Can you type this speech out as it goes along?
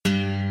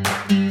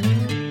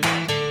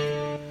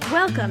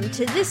Welcome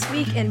to This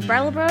Week in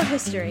Brattleboro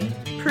History,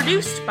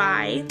 produced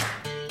by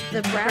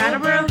the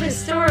Brattleboro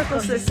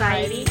Historical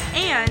Society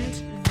and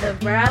the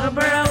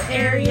Brattleboro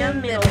Area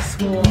Middle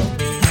School.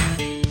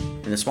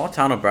 In the small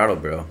town of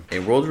Brattleboro, a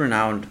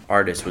world-renowned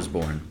artist was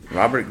born.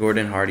 Robert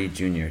Gordon Hardie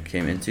Jr.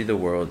 came into the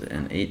world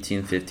in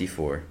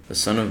 1854, the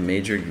son of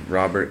Major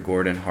Robert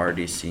Gordon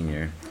Hardie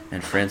Sr.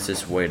 and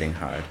Frances Whiting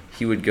Hyde.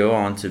 He would go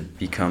on to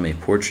become a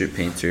portrait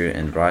painter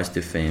and rise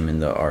to fame in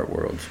the art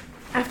world.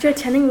 After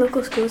attending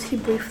local schools, he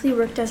briefly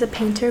worked as a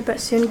painter, but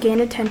soon gained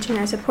attention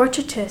as a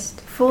portraitist.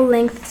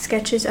 Full-length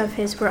sketches of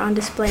his were on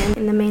display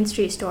in the Main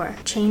Street store.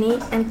 Cheney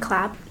and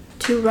Clapp,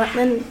 two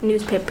Rutland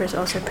newspapers,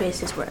 also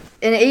praised his work.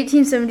 In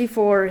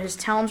 1874, his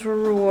talents were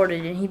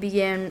rewarded, and he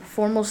began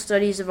formal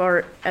studies of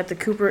art at the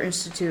Cooper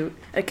Institute,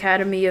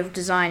 Academy of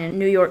Design in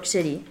New York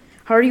City.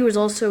 Hardie was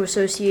also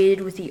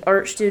associated with the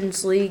Art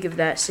Students League of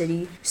that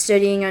city,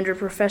 studying under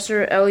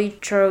Professor Ellie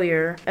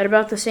Charlier. At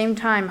about the same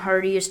time,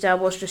 Hardie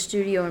established a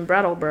studio in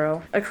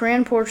Brattleboro. A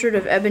crayon portrait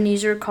of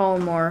Ebenezer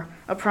Collmore,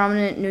 a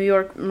prominent New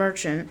York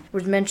merchant,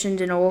 was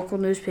mentioned in a local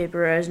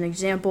newspaper as an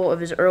example of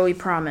his early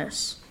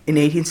promise. In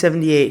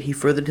 1878, he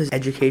furthered his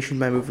education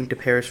by moving to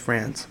Paris,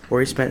 France,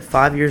 where he spent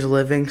 5 years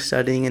living,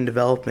 studying, and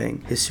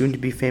developing his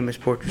soon-to-be famous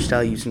portrait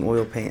style using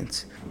oil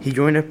paints. He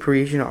joined a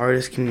Parisian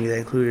artist community that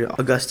included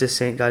Auguste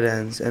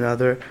Saint-Gaudens and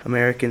other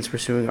Americans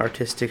pursuing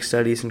artistic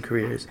studies and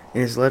careers.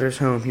 In his letters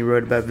home, he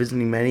wrote about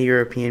visiting many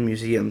European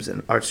museums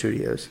and art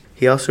studios.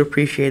 He also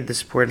appreciated the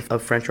support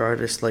of French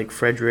artists like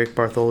Frédéric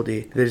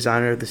Bartholdi, the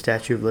designer of the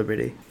Statue of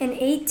Liberty. In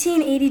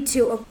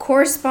 1882, a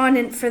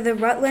correspondent for the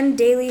Rutland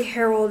Daily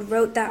Herald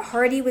wrote that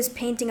Hardie was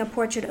painting a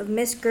portrait of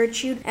Miss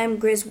Gertrude M.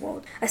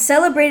 Griswold, a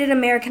celebrated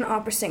American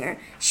opera singer.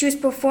 She was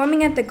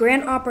performing at the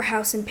Grand Opera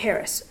House in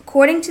Paris.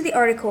 According to the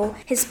article,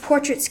 his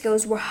portrait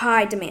skills were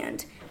high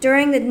demand.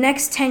 During the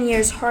next 10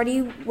 years,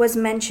 Hardie was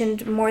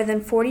mentioned more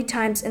than 40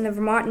 times in the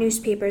Vermont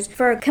newspapers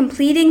for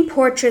completing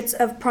portraits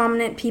of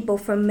prominent people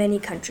from many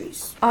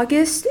countries.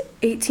 August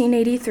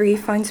 1883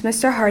 finds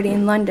Mr. Hardie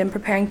in London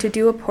preparing to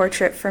do a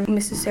portrait for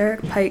Mrs. Sarah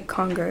Pike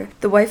Conger,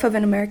 the wife of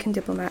an American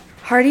diplomat.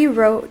 Hardie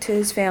wrote to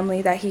his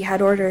family that he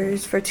had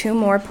orders for 2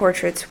 more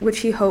portraits, which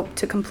he hoped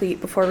to complete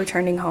before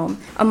returning home.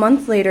 A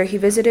month later, he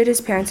visited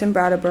his parents in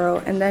Brattleboro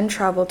and then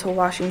traveled to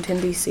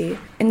Washington, D.C.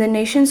 In the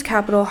nation's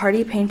capital,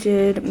 Hardie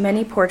painted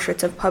many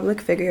portraits of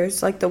public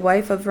figures, like the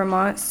wife of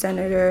Vermont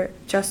Senator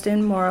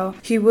Justin Morrill.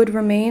 He would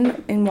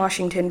remain in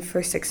Washington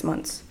for 6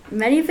 months.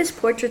 Many of his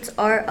portraits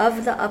are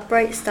of the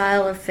upright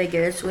style of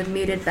figures with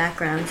muted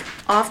backgrounds,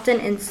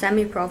 often in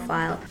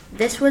semi-profile.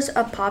 This was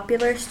a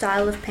popular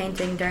style of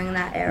painting during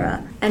that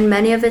era, and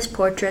many of his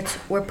portraits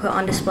were put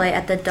on display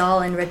at the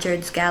Dahl and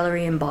Richards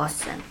Gallery in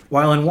Boston.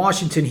 While in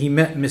Washington, he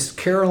met Miss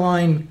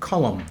Caroline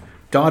Cullum,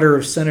 daughter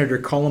of Senator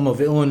Cullum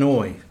of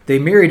Illinois. They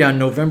married on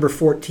November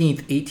 14,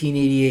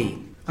 1888.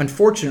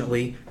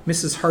 Unfortunately,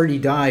 Mrs. Hardie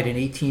died in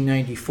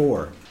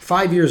 1894.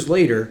 5 years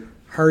later,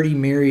 Hardie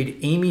married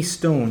Amy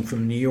Stone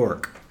from New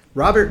York.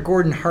 Robert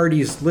Gordon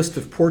Hardie's list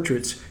of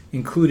portraits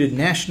included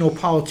national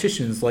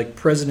politicians like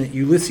President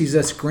Ulysses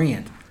S.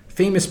 Grant,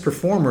 famous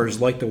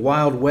performers like the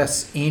Wild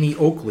West's Annie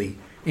Oakley,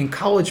 and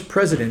college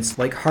presidents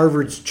like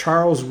Harvard's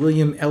Charles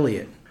William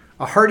Eliot.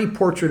 A Hardie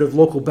portrait of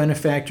local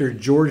benefactor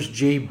George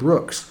J.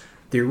 Brooks,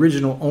 the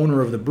original owner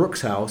of the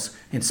Brooks House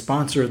and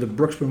sponsor of the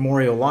Brooks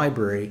Memorial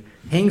Library,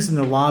 hangs in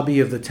the lobby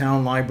of the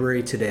town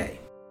library today.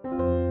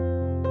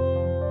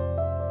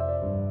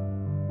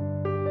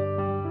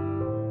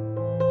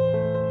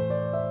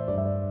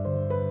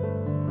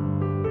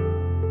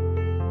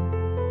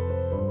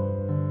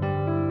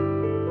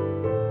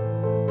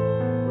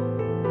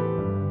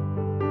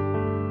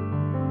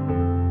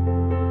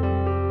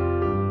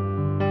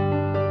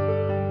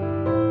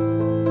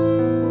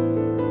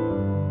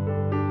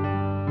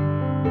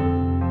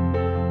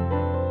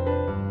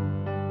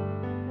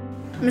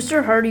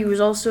 Mr. Hardie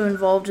was also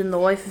involved in the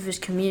life of his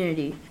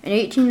community. In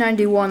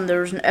 1891,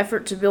 there was an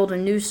effort to build a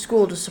new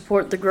school to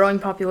support the growing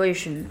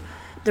population.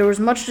 There was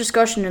much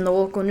discussion in the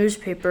local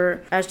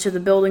newspaper as to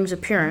the building's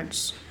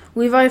appearance.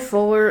 Levi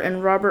Fuller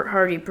and Robert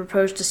Hardie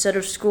proposed a set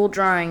of school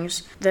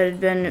drawings that had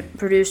been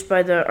produced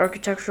by the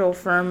architectural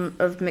firm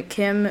of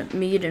McKim,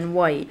 Mead, and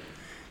White.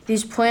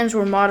 These plans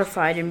were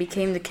modified and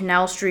became the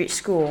Canal Street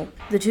School.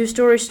 The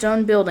 2-story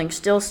stone building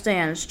still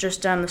stands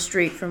just down the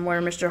street from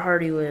where Mr.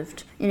 Hardie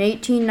lived. In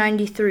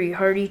 1893,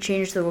 Hardie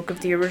changed the look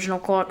of the original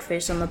clock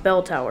face on the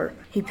bell tower.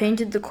 He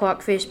painted the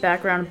clock face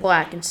background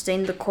black and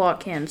stained the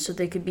clock hands so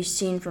they could be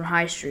seen from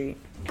High Street.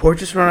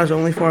 Portraits were not his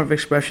only form of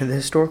expression. The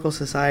Historical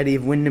Society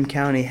of Windham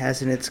County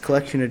has in its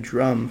collection a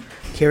drum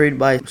carried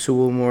by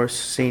Sewell Morse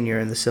Sr.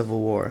 in the Civil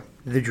War.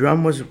 The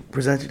drum was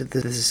presented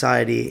to the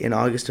Society in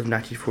August of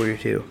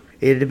 1942.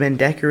 It had been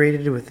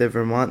decorated with the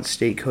Vermont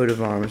State Coat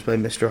of Arms by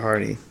Mr.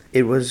 Hardie.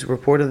 It was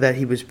reported that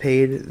he was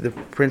paid the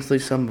princely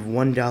sum of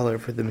 $1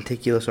 for the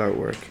meticulous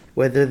artwork.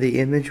 Whether the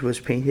image was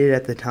painted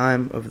at the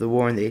time of the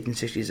war in the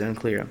 1860s is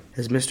unclear,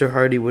 as Mr.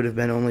 Hardie would have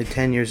been only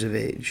 10 years of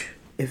age.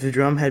 If the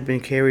drum had been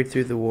carried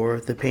through the war,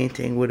 the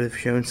painting would have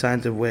shown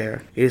signs of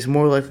wear. It is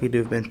more likely to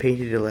have been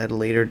painted at a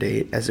later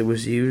date, as it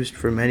was used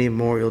for many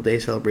Memorial Day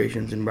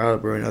celebrations in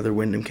Brattleboro and other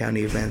Windham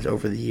County events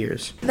over the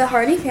years. The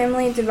Hardie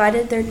family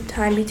divided their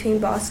time between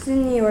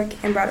Boston, New York,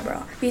 and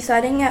Brattleboro,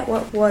 residing at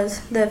what was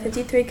the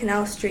 53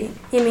 Canal Street.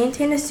 He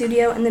maintained a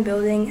studio in the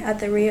building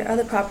at the rear of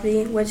the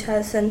property, which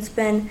has since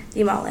been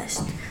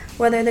demolished.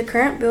 Whether the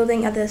current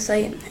building at the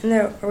site and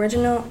the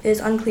original is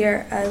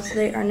unclear, as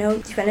there are no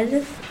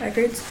definitive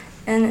records.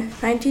 An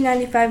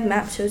 1995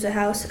 map shows a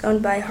house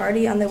owned by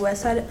Hardie on the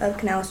west side of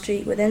Canal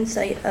Street within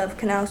sight of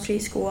Canal Street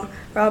School.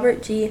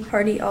 Robert G.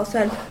 Hardie also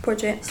had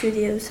portrait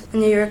studios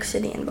in New York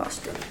City and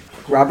Boston.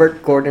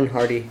 Robert Gordon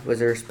Hardie was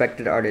a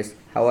respected artist.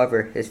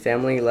 However, his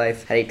family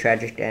life had a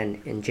tragic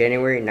end. In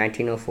January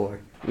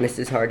 1904,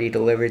 Mrs. Hardie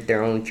delivered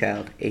their only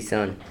child, a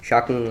son.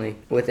 Shockingly,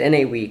 within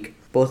a week,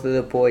 both of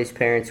the boys'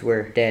 parents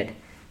were dead.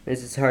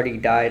 Mrs.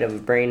 Hardie died of a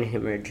brain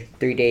hemorrhage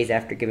 3 days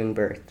after giving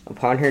birth.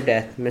 Upon her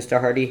death,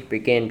 Mr. Hardie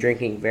began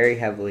drinking very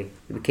heavily.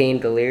 He became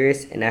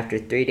delirious and after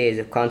 3 days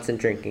of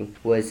constant drinking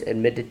was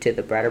admitted to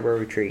the Brattleboro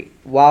retreat.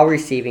 While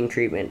receiving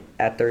treatment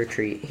at the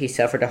retreat, he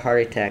suffered a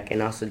heart attack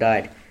and also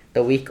died.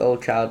 The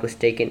week-old child was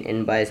taken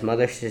in by his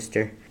mother's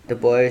sister. The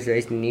boy was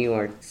raised in New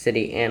York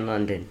City and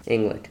London,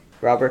 England.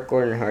 Robert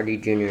Gordon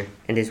Hardie Jr.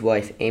 and his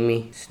wife,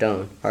 Amy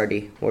Stone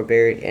Hardie, were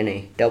buried in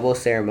a double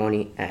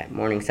ceremony at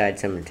Morningside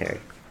Cemetery.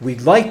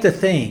 We'd like to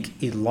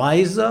thank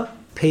Eliza,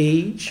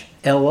 Paige,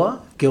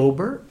 Ella,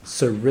 Gilbert,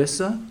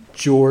 Sarissa,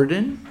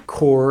 Jordan,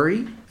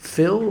 Corey,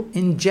 Phil,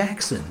 and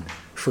Jackson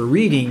for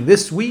reading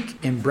This Week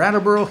in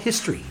Brattleboro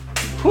History.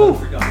 Whew.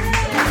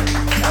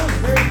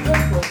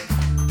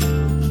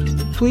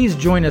 Please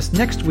join us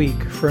next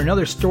week for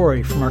another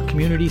story from our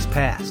community's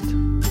past.